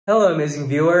Hello, amazing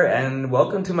viewer, and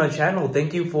welcome to my channel.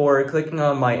 Thank you for clicking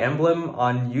on my emblem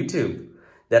on YouTube,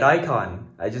 that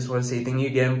icon. I just want to say thank you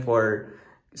again for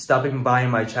stopping by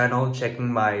my channel,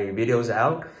 checking my videos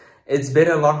out. It's been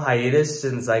a long hiatus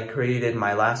since I created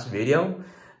my last video,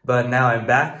 but now I'm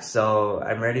back, so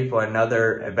I'm ready for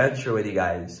another adventure with you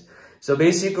guys. So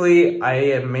basically,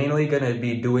 I am mainly going to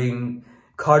be doing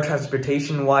car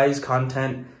transportation-wise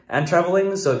content and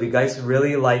traveling. So if you guys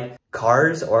really like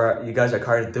cars, or you guys are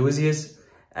car enthusiasts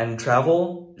and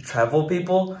travel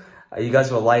people, you guys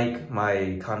will like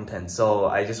my content. So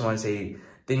I just want to say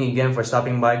thank you again for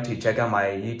stopping by to check out my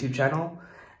YouTube channel,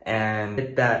 and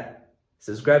hit that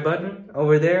subscribe button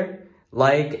over there,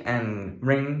 like and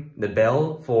ring the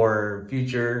bell for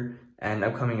future and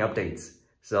upcoming updates.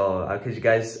 So I'll catch you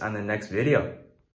guys on the next video.